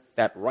as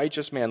that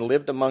righteous man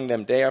lived among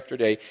them day after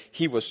day,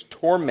 he was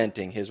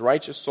tormenting his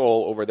righteous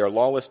soul over their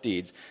lawless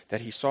deeds that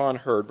he saw and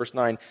heard." Verse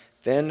 9,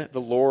 "Then the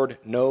Lord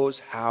knows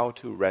how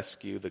to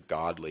rescue the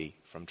godly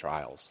from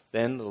trials."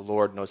 Then the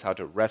Lord knows how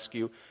to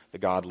rescue the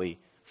godly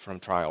from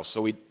trials.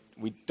 So we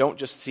don't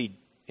just see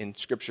in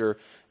Scripture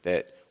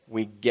that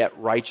we get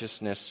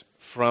righteousness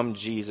from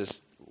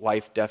Jesus'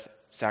 life, death,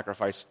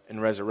 sacrifice,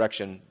 and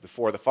resurrection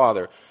before the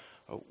Father.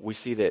 We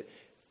see that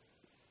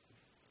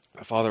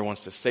the Father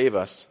wants to save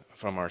us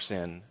from our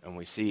sin, and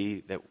we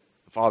see that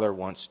the Father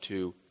wants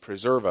to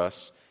preserve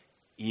us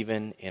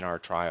even in our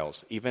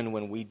trials, even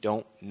when we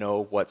don't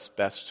know what's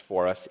best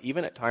for us,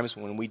 even at times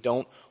when we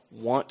don't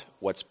want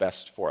what's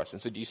best for us.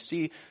 And so do you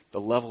see the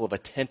level of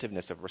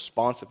attentiveness, of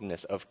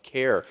responsiveness, of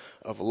care,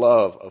 of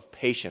love, of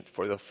patience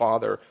for the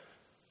Father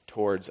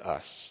towards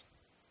us?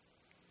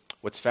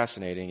 What's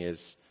fascinating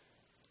is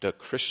the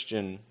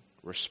Christian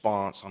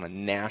response on a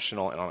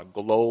national and on a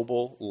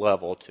global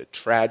level to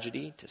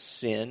tragedy, to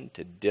sin,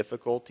 to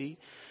difficulty,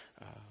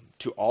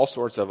 to all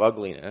sorts of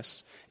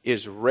ugliness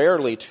is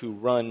rarely to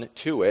run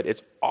to it.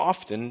 It's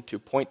often to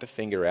point the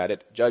finger at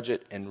it, judge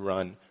it, and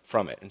run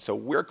from it. And so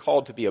we're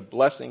called to be a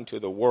blessing to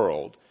the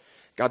world.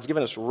 God's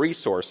given us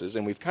resources,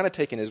 and we've kind of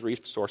taken his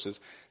resources,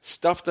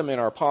 stuffed them in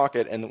our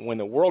pocket, and when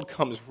the world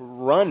comes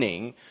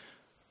running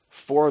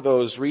for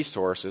those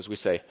resources, we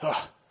say,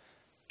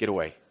 get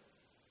away.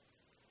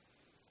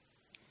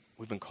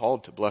 We've been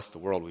called to bless the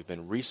world. We've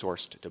been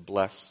resourced to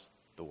bless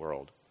the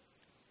world.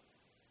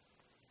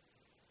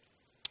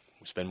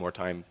 We spend more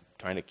time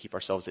trying to keep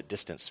ourselves at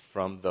distance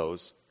from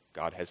those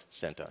God has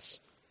sent us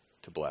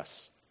to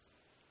bless.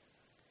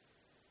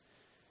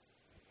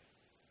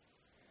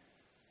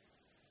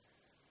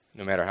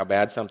 No matter how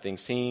bad something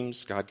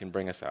seems, God can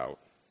bring us out.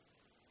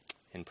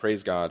 And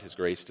praise God, his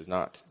grace is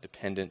not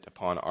dependent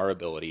upon our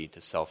ability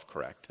to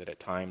self-correct, that at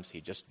times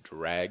he just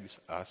drags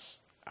us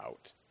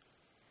out.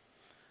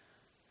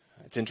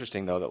 It's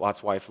interesting, though, that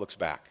Lot's wife looks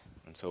back.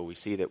 And so we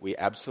see that we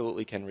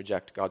absolutely can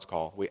reject God's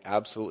call. We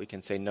absolutely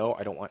can say, no,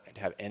 I don't want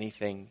to have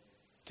anything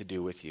to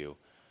do with you.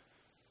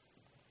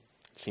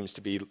 It seems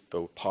to be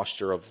the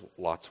posture of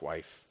Lot's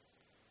wife.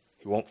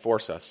 He won't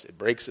force us. It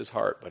breaks his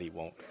heart, but he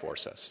won't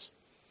force us.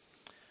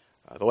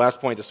 The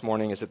last point this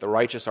morning is that the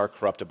righteous are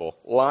corruptible.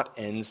 Lot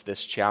ends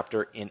this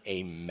chapter in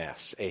a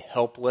mess, a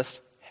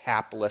helpless,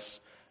 hapless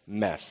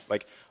mess.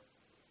 Like,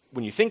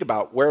 when you think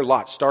about where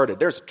Lot started,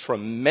 there's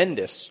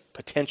tremendous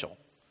potential,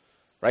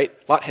 right?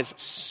 Lot has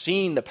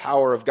seen the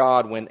power of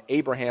God when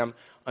Abraham,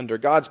 under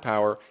God's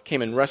power,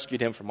 came and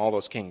rescued him from all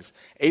those kings.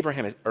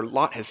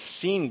 Lot has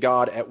seen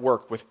God at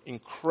work with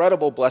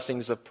incredible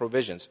blessings of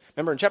provisions.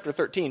 Remember in chapter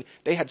 13,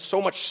 they had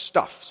so much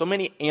stuff, so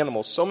many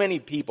animals, so many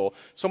people,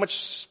 so much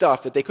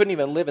stuff that they couldn't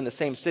even live in the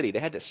same city. They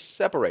had to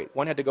separate.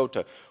 One had to go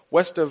to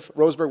west of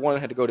Roseburg,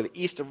 one had to go to the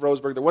east of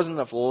Roseburg. There wasn't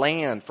enough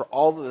land for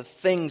all of the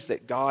things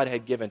that God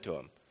had given to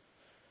him.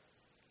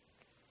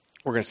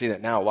 We're going to see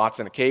that now. Lot's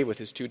in a cave with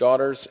his two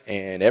daughters,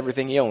 and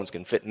everything he owns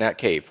can fit in that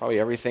cave. Probably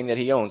everything that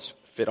he owns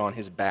fit on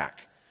his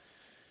back.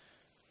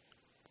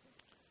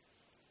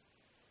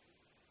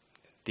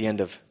 At the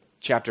end of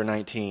chapter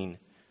 19,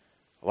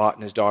 Lot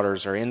and his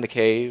daughters are in the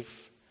cave.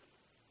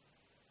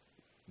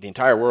 The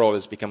entire world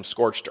has become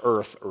scorched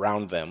earth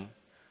around them.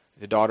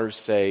 The daughters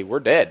say, we're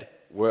dead.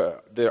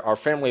 Our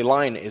family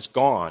line is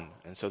gone.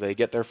 And so they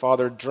get their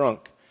father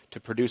drunk to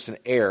produce an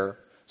heir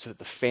so that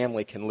the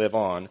family can live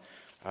on.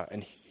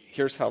 And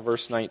here's how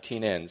verse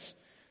 19 ends.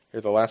 Here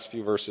are the last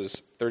few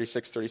verses,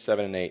 36,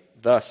 37, and 8.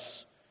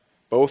 Thus,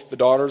 both the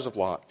daughters of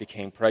Lot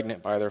became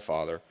pregnant by their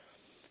father.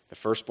 The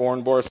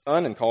firstborn bore a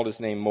son and called his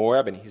name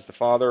Moab, and he's the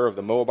father of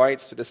the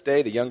Moabites to this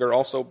day. The younger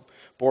also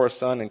bore a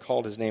son and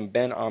called his name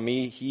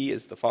Ben-Ami. He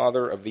is the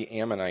father of the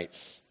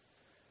Ammonites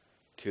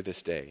to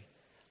this day.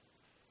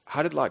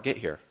 How did Lot get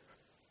here?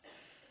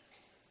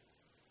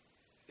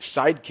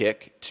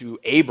 Sidekick to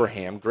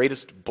Abraham,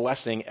 greatest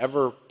blessing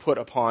ever put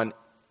upon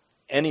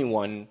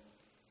anyone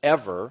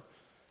ever,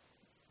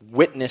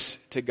 witness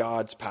to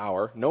God's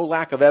power, no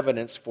lack of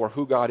evidence for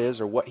who God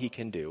is or what he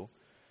can do,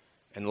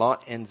 and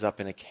Lot ends up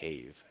in a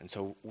cave. And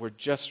so we're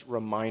just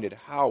reminded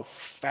how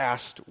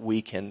fast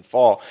we can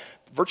fall.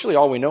 Virtually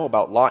all we know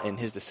about Lot and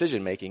his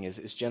decision making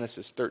is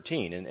Genesis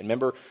 13. And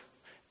remember,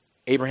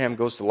 Abraham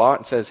goes to Lot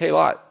and says, hey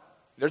Lot,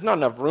 there's not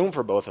enough room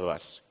for both of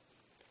us.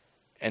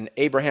 And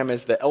Abraham,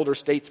 as the elder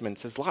statesman,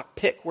 says, Lot,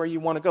 pick where you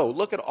want to go.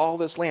 Look at all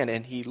this land.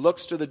 And he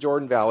looks to the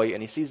Jordan Valley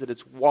and he sees that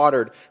it's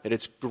watered, that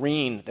it's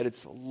green, that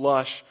it's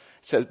lush.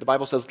 The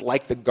Bible says,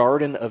 like the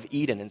Garden of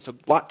Eden. And so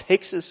Lot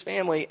takes his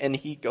family and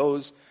he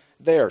goes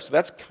there. So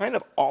that's kind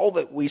of all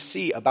that we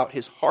see about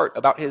his heart,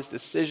 about his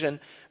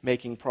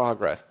decision-making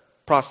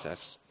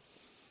process.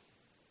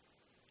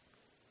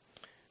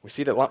 We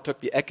see that Lot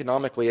took the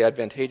economically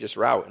advantageous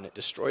route and it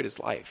destroyed his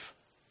life.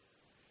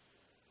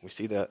 We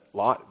see that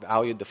Lot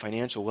valued the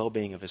financial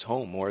well-being of his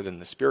home more than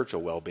the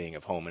spiritual well-being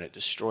of home, and it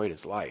destroyed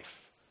his life.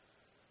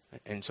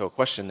 And so a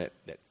question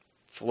that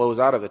flows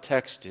out of the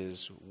text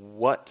is,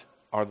 what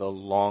are the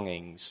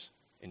longings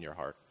in your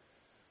heart?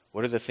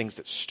 What are the things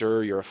that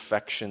stir your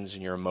affections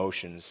and your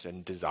emotions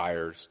and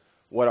desires?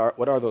 What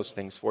are those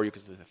things for you?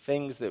 Because the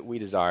things that we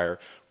desire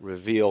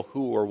reveal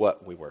who or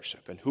what we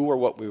worship. And who or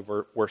what we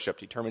worship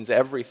determines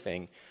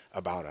everything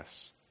about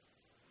us.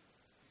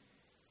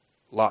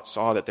 Lot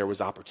saw that there was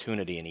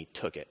opportunity and he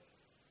took it.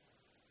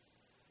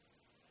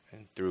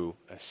 And through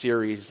a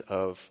series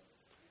of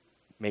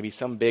maybe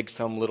some big,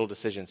 some little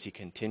decisions, he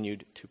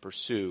continued to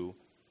pursue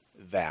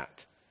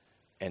that.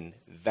 And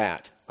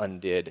that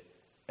undid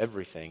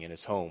everything in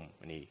his home.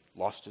 And he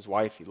lost his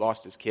wife, he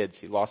lost his kids,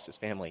 he lost his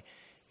family,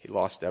 he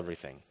lost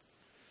everything.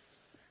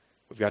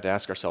 We've got to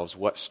ask ourselves,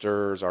 what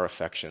stirs our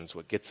affections?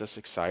 What gets us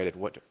excited?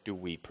 What do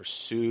we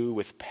pursue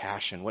with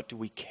passion? What do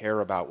we care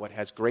about? What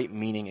has great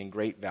meaning and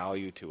great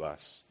value to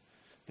us?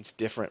 It's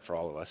different for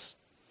all of us.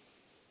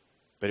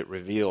 But it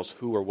reveals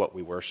who or what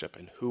we worship.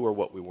 And who or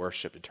what we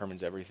worship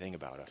determines everything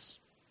about us.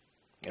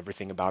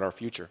 Everything about our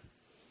future.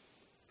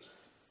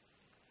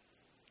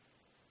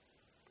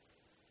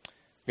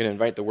 I'm going to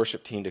invite the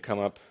worship team to come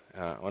up.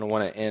 I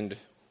want to end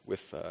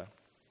with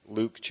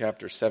Luke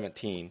chapter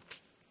 17.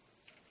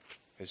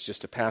 It's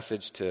just a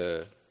passage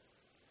to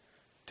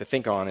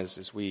think on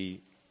as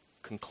we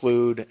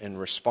conclude and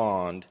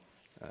respond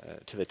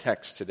to the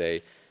text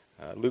today.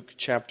 Luke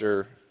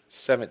chapter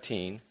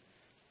 17,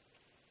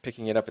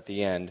 picking it up at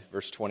the end,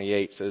 verse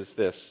 28 says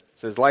this. It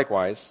says,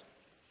 "Likewise,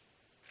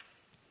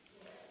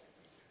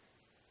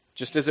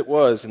 just as it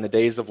was in the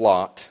days of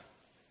Lot,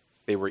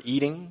 they were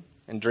eating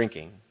and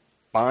drinking,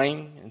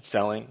 buying and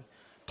selling,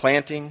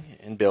 planting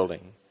and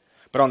building.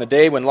 But on the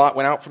day when Lot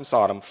went out from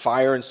Sodom,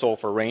 fire and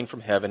sulfur rained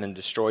from heaven and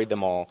destroyed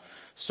them all.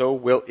 So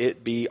will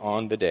it be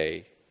on the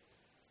day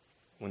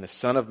when the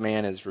Son of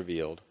Man is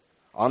revealed.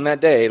 On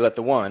that day, let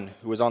the one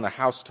who is on the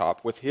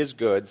housetop with his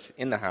goods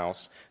in the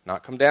house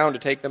not come down to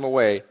take them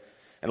away.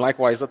 And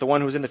likewise, let the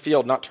one who is in the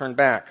field not turn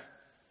back."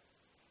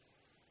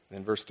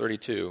 Then verse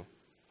 32,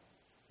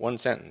 one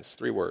sentence,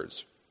 3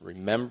 words.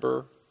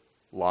 Remember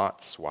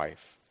Lot's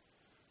wife.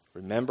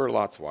 Remember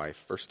Lot's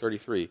wife. Verse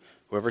 33,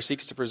 "Whoever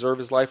seeks to preserve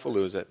his life will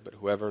lose it, but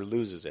whoever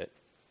loses it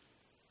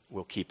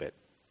will keep it."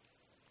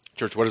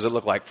 Church, what does it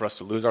look like for us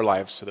to lose our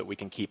lives so that we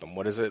can keep them?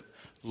 What does it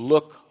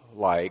look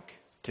like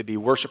to be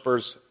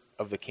worshipers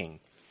of the King,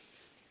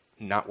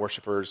 not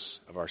worshipers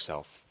of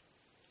ourselves?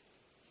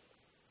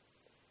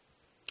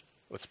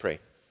 Let's pray.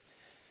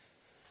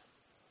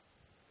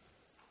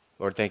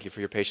 Lord, thank you for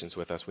your patience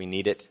with us. We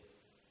need it.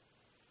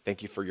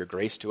 Thank you for your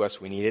grace to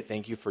us. We need it.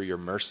 Thank you for your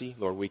mercy.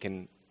 Lord, we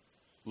can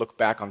look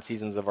back on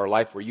seasons of our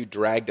life where you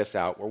dragged us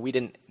out, where we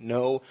didn't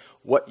know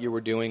what you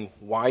were doing,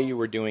 why you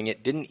were doing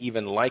it, didn't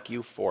even like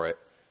you for it.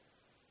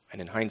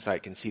 And in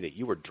hindsight can see that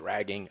you were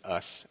dragging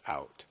us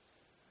out.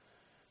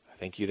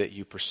 Thank you that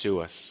you pursue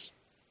us.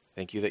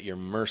 Thank you that your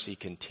mercy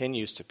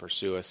continues to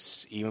pursue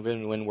us,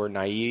 even when we're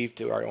naive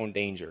to our own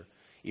danger,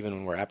 even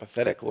when we're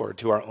apathetic, Lord,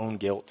 to our own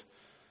guilt.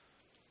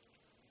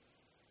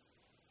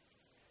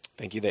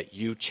 Thank you that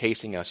you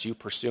chasing us, you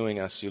pursuing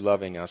us, you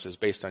loving us is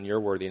based on your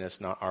worthiness,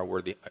 not our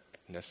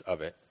worthiness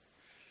of it.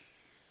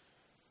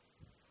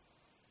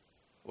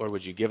 Lord,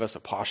 would you give us a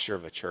posture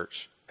of a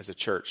church, as a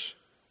church,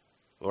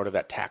 Lord, of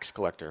that tax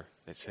collector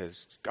that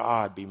says,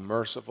 "God, be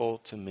merciful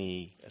to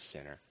me, a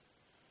sinner."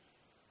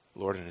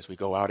 Lord, and as we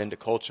go out into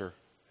culture,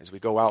 as we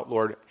go out,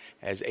 Lord,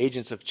 as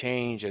agents of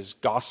change, as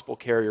gospel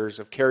carriers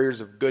of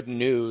good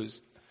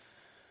news,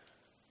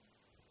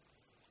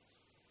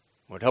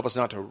 Lord, help us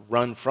not to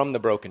run from the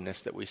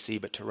brokenness that we see,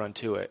 but to run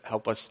to it.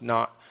 Help us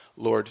not,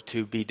 Lord,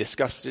 to be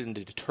disgusted and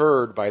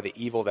deterred by the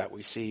evil that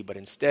we see, but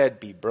instead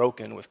be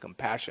broken with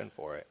compassion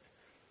for it.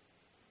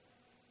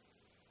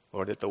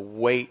 Lord, that the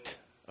weight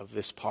of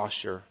this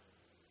posture,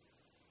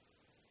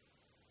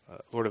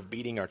 Lord, of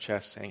beating our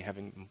chest, saying,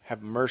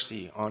 have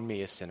mercy on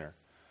me, a sinner,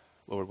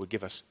 Lord, would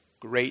give us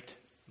great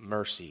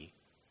mercy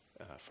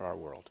for our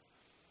world.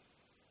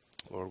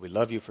 Lord, we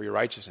love you for your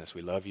righteousness.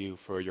 We love you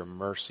for your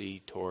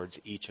mercy towards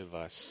each of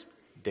us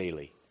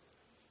daily.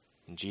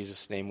 In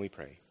Jesus' name we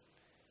pray.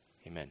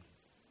 Amen.